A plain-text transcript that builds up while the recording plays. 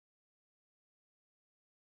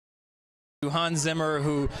Hans Zimmer,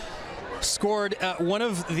 who scored one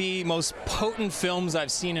of the most potent films I've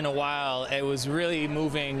seen in a while. It was really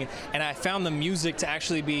moving, and I found the music to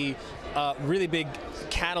actually be a really big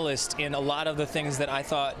catalyst in a lot of the things that I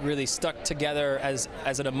thought really stuck together as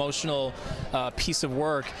an emotional piece of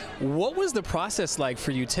work. What was the process like for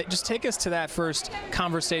you? Just take us to that first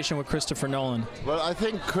conversation with Christopher Nolan. Well, I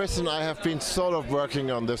think Chris and I have been sort of working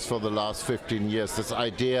on this for the last 15 years, this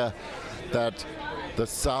idea that the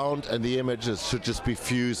sound and the images should just be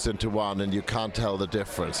fused into one, and you can't tell the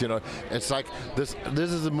difference. You know, it's like this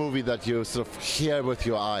is a movie that you sort of hear with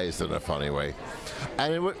your eyes in a funny way.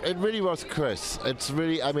 And it really was Chris. It's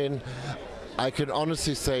really, I mean, I can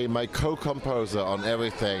honestly say my co-composer on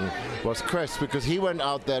everything was Chris, because he went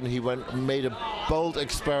out there and he made a bold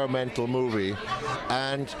experimental movie,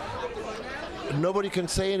 and nobody can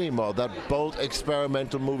say anymore that bold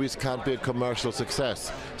experimental movies can't be a commercial success.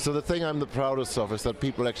 So the thing I'm the proudest of is that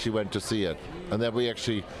people actually went to see it, and that we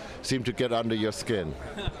actually seem to get under your skin.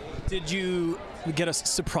 Did you get a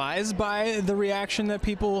surprise by the reaction that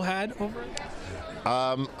people had over it?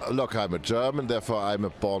 Look, I'm a German, therefore I'm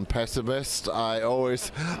a born pessimist. I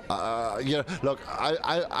always, look,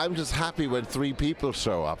 I'm just happy when 3 people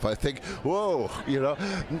show up. I think, whoa, you know.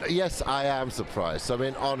 Yes, I am surprised. I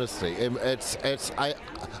mean, honestly,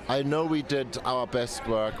 I know we did our best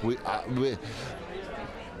work.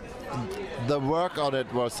 The work on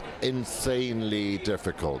it was insanely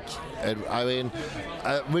difficult. And, I mean,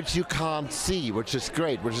 which you can't see, which is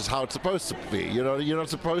great, which is how it's supposed to be. You know, you're not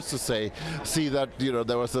supposed to see that, you know,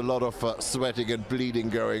 there was a lot of sweating and bleeding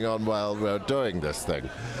going on while we're doing this thing.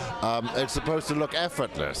 It's supposed to look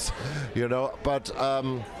effortless, you know, but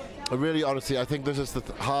really, honestly, I think this is the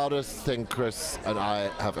hardest thing Chris and I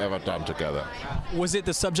have ever done together. Was it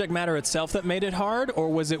the subject matter itself that made it hard, or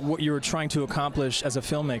was it what you were trying to accomplish as a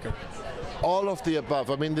filmmaker? All of the above.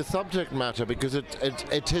 I mean, the subject matter, because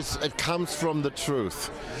it comes from the truth,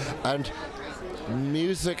 and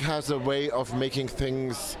music has a way of making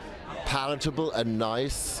things palatable and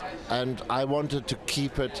nice, and I wanted to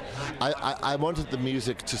keep it. I wanted the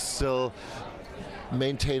music to still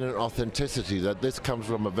maintain an authenticity, that this comes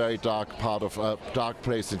from a very dark part of a dark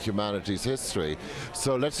place in humanity's history.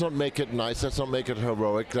 So let's not make it nice, let's not make it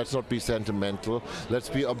heroic, let's not be sentimental, let's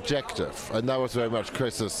be objective. And that was very much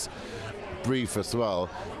Chris's brief as well,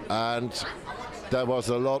 and there was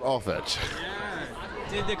a lot of it.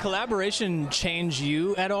 Did the collaboration change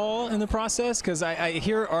you at all in the process? Because I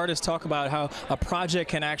hear artists talk about how a project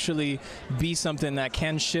can actually be something that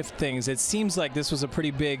can shift things. It seems like this was a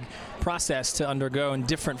pretty big process to undergo and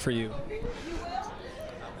different for you.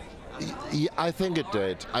 Yeah, I think it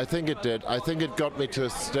did. I think it got me to a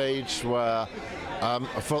stage where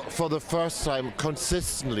for the first time,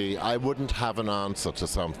 consistently, I wouldn't have an answer to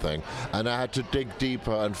something, and I had to dig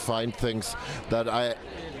deeper and find things that I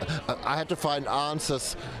had to find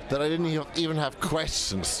answers that I didn't even have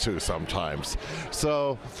questions to sometimes.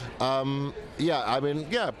 So, yeah, I mean,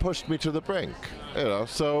 yeah, it pushed me to the brink, you know.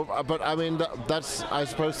 So, but I mean, I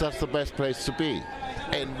suppose that's the best place to be.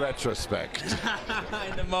 In retrospect.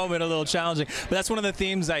 In the moment, a little challenging. But that's one of the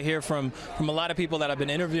themes I hear from a lot of people that I've been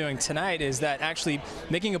interviewing tonight, is that actually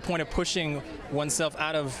making a point of pushing oneself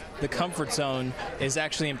out of the comfort zone is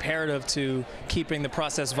actually imperative to keeping the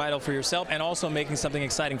process vital for yourself and also making something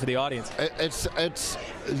exciting for the audience.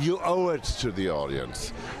 You owe it to the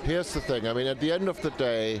audience. Here's the thing. I mean, at the end of the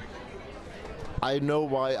day, I know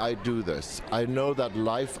why I do this. I know that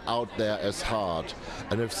life out there is hard.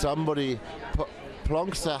 And if somebody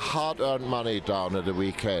plonks their hard-earned money down at the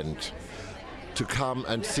weekend to come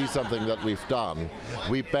and see something that we've done,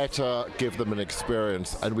 we better give them an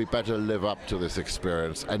experience, and we better live up to this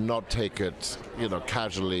experience and not take it, you know,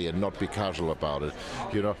 casually, and not be casual about it.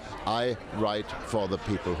 You know, I write for the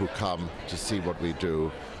people who come to see what we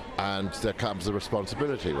do, and there comes a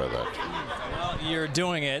responsibility with it. Well, you're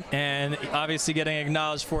doing it, and obviously getting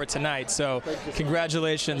acknowledged for it tonight, so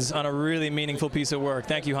congratulations on a really meaningful piece of work.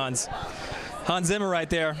 Thank you, Hans. Hans Zimmer right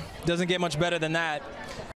there. Doesn't get much better than that.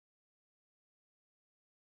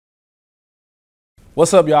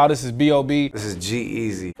 What's up, y'all? This is B.O.B. This is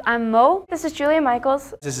G-Eazy. I'm Mo. This is Julia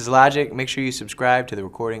Michaels. This is Logic. Make sure you subscribe to the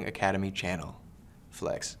Recording Academy channel.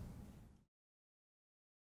 Flex.